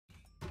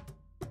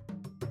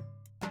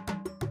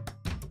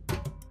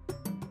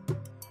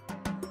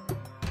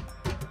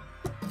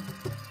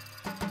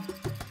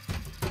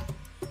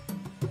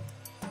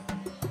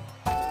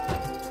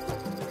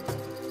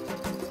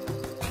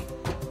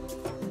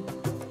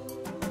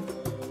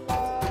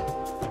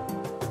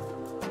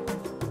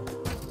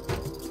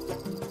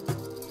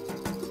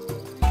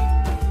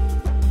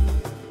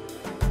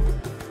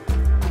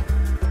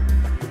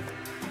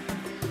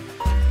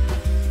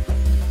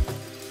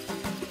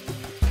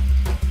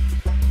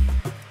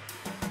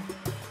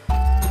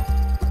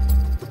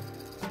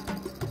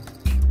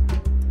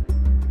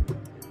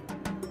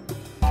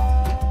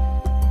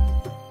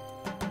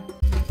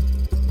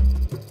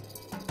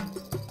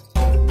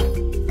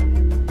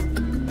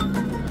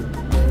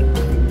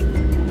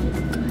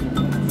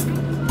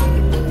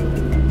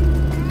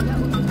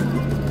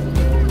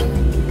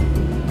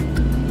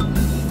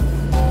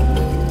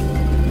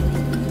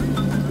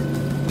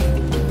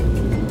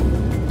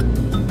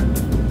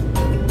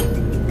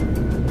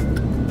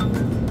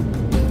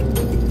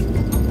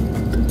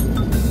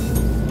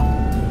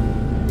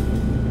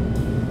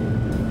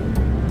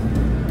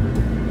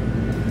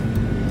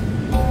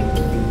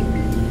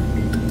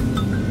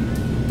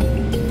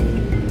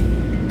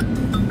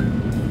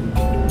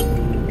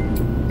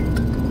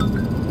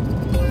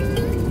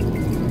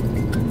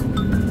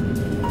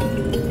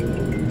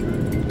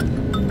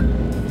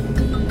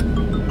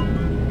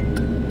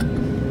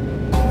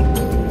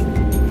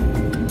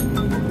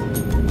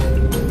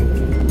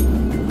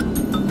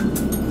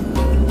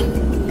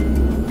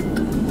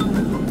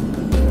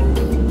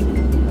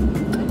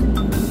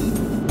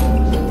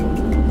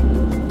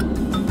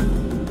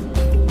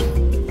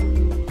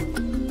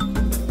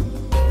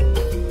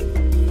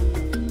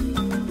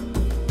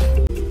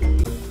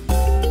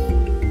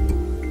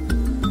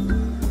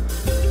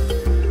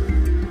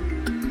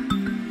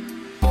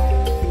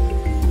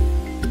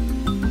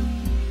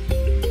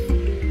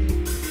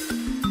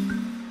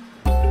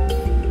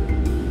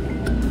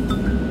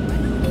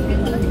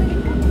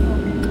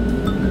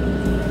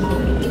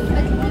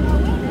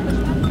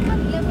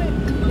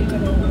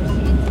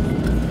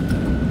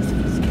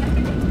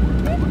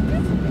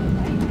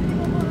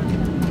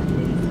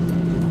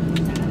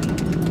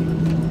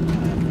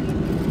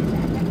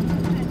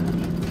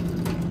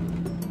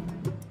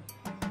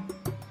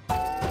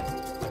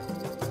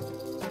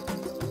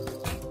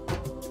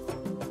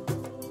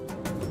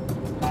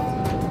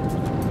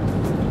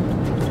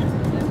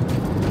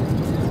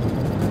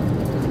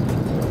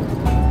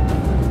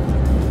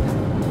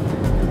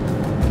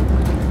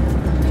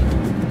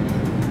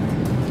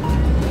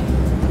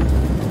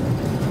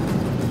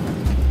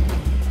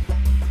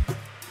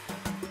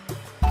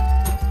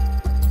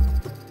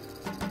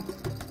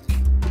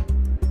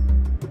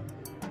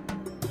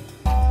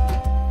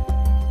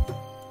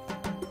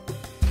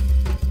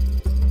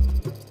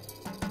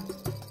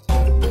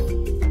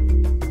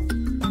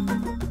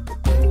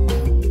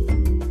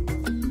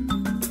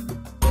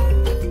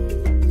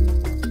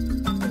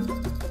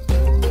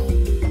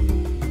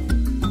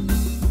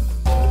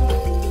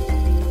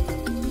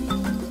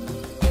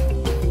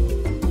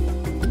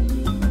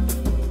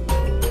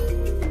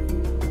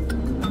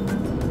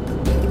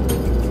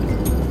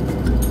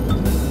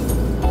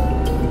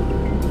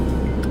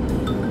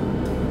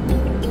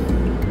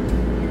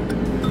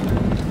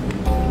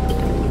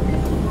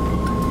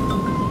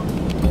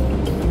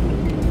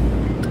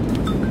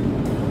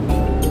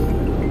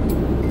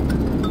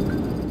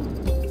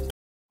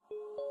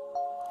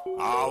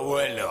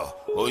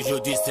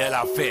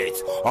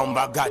fête. On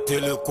va gâter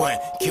le coin,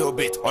 qui au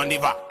bête, on y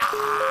va.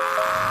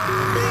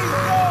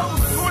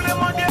 Tout le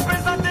monde est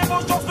présenté,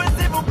 vos chansons,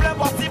 s'il vous plaît.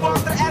 Voici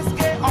votre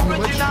SK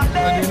original.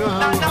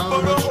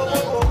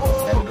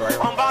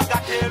 On va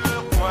gâter le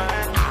coin.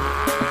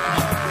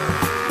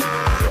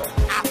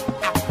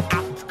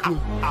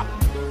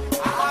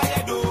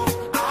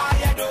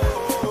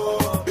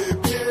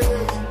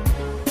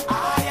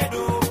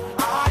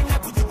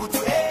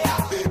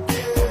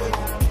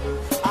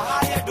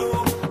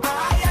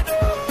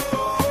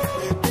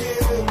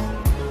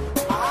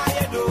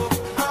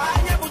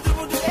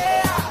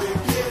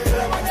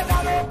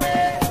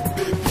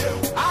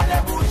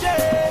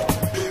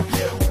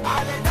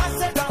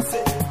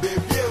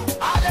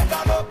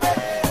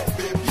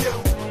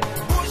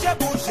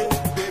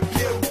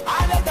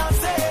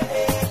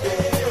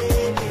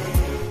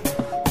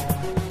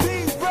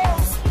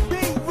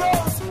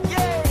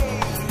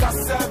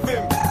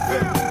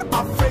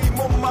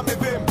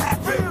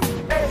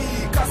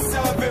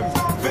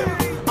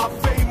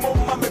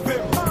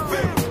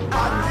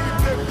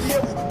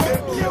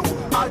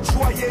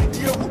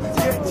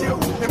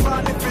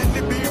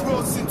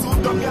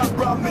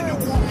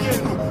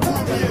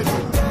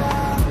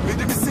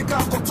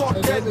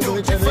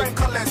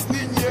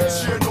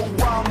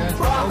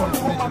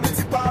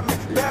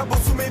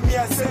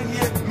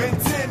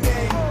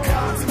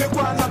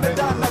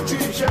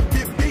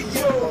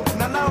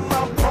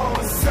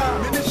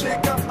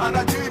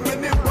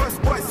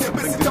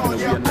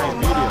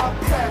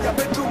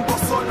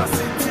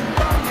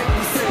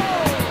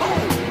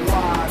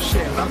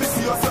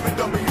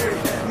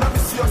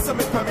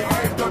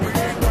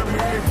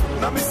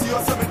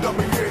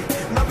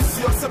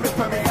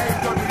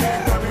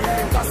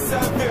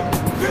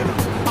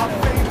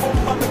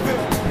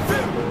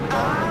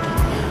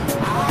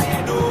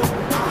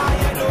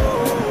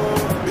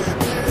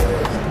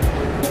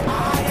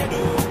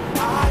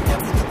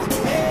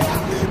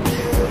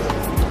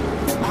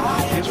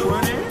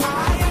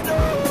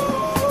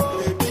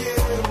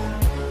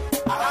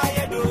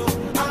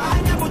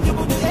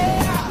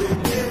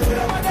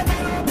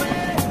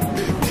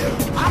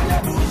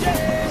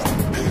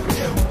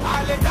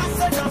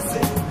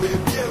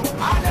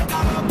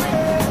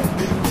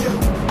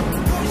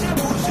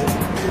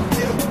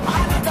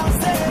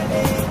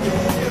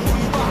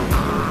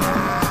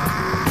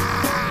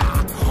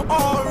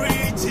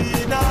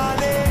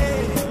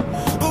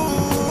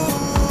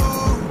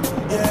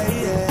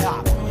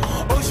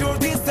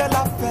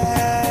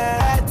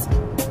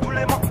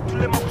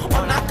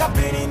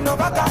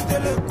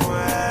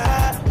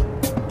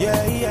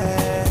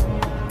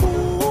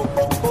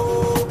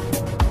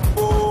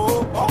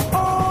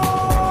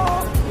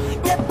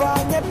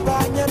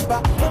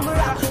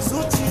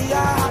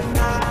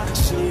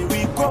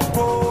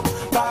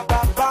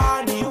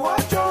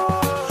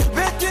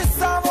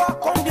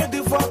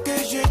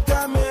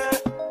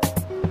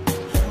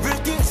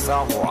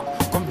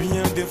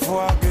 Combien de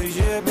fois que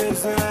j'ai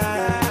besoin.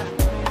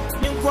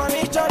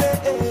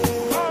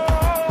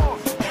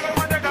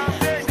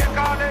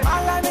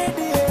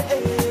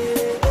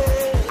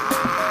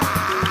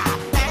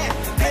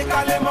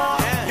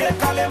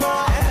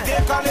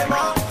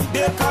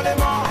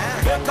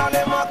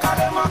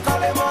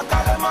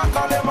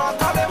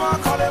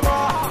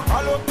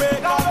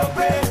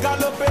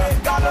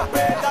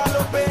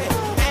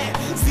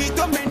 Si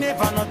tu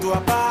m'énerves, on ne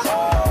doit pas.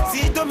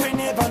 Si tu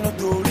m'énerves, on ne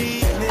doit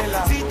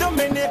pas. Si tu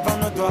m'énerves, on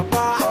ne doit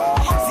pas.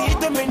 Si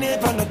tu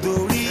m'énerves, on ne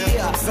doit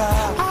pas.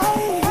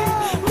 Aïe,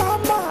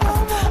 maman,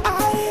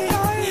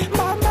 aïe,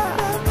 maman,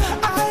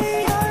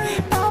 aïe,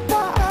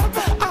 papa,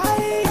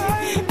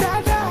 aïe,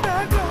 dada.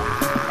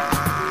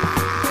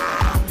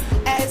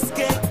 Est-ce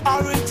que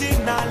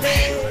original?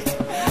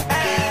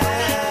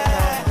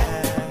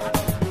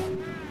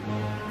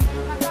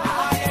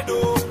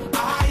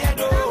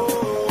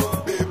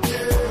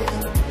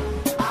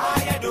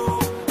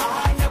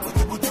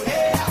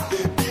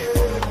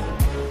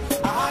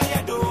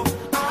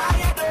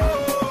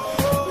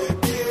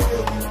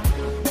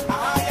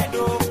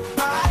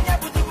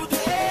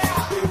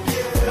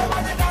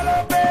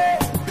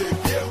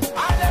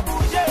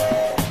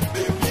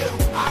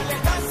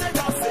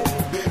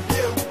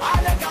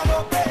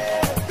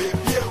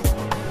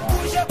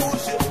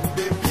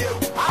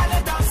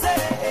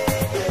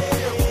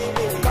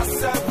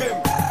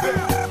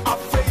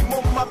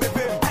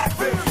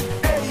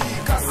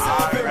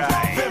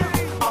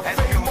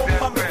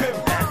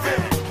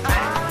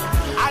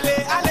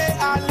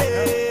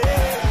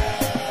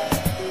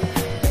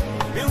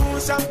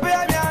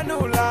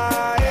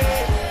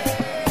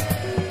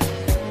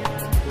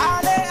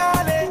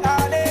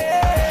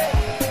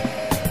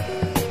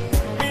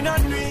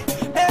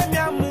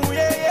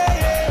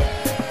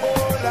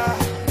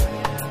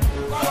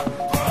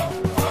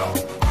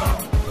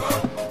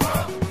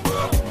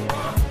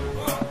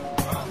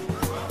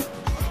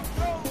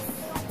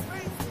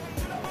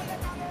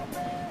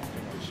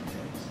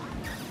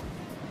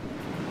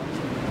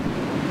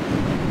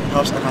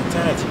 House, I can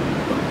turn it.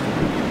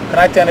 Can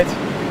I turn it?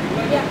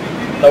 Yeah.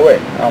 No way,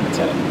 I'm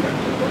turn it.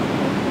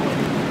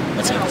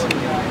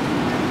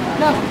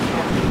 No.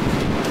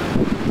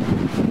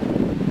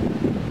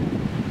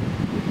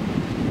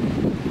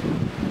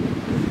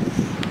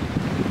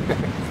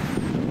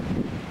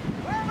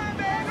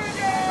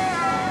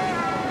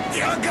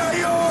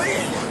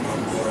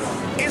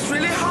 It's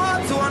really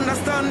hard to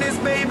understand these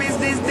babies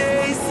these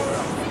days.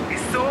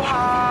 It's so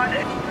hard.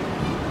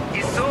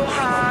 It's so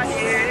hard,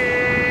 yeah.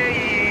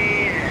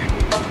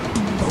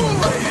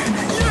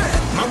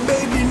 My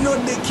baby know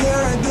they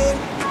care again.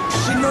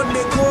 She know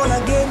they call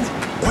again.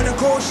 When I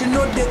call, she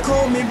know they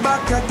call me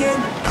back again.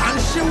 And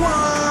she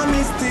want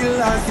me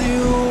still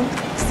assume.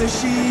 So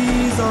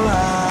she's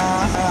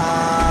alright.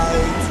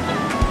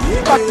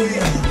 Yeah.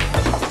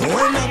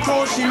 When I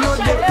call, she know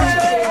they pick.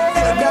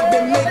 That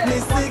they make me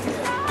sick.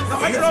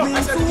 It's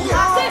been too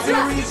hard to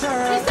reach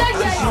her.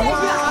 And she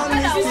want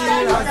me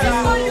still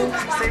assume.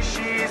 Say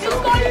she's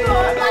okay.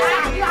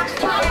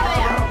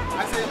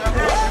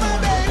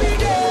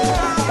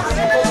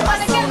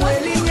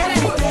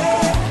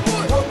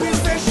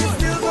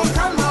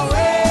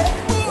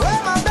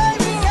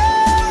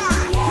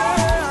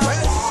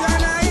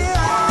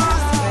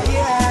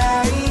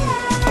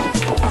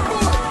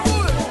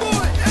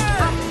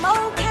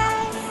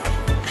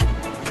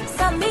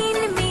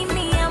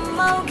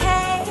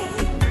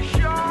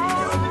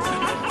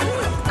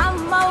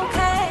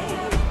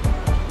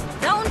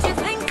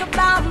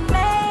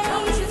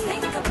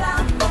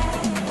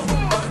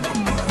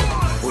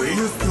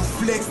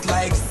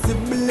 Like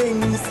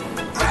siblings,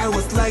 I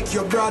was like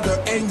your brother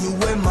and you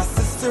were my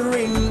sister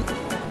ring.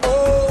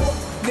 Oh,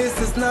 this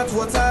is not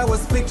what I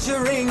was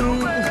picturing.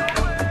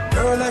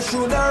 Girl, I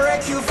should have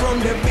wrecked you from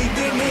the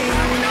beginning.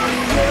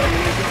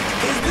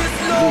 Yeah. Is this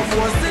love?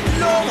 Was it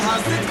love?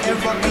 Has it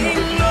ever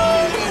been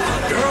love?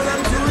 Girl,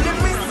 I'm truly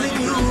missing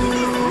you.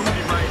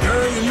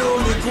 Girl, you know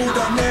me could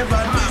have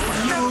never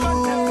missed you.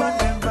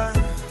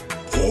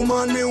 Oh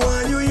man, me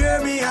want you hear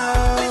me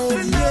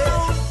out.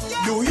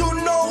 Yeah. Do you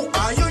know?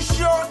 Are you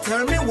sure?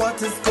 Tell me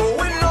what is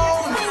going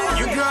on.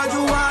 You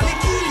gradually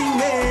killing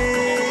me.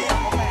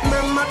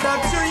 Remember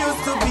that you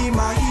used to be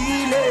my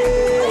healer.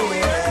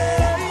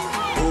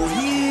 Oh,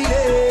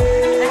 healer.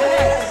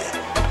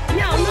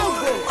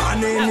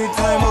 And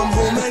anytime I'm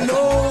home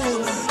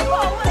alone,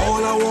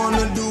 all I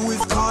wanna do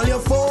is call your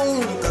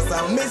phone. Cause I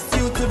miss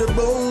you to the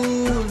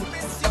bone.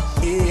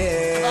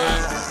 Yeah.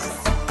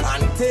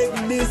 And take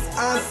this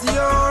as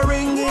your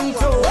ringing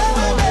tone.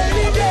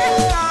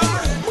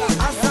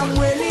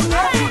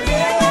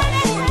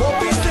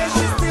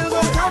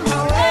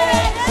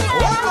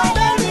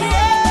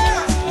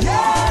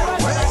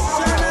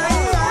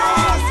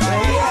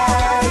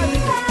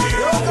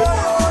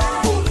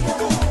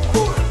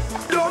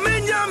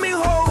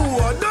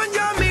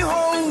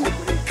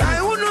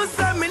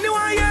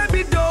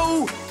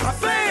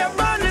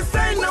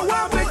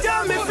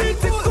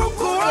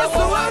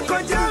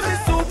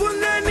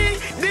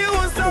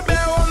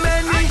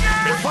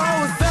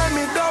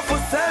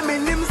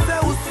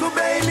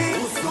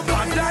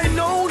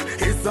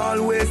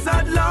 Always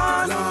at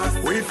last,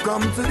 we've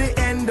come to the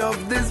end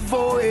of this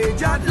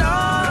voyage at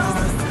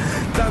last.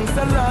 Thanks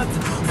a lot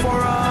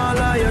for all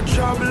of your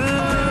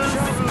troubles.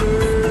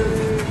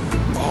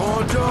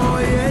 Although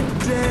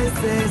it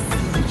is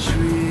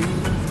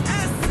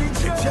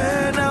a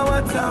now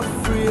what I'm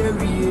free,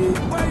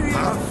 I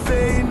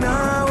feel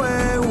now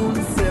I won't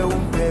say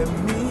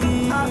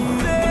me.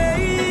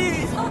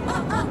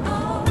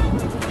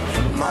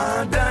 My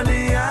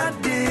daddy, I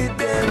did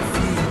them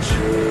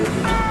feature.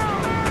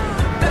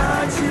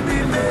 She be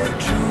made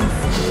true.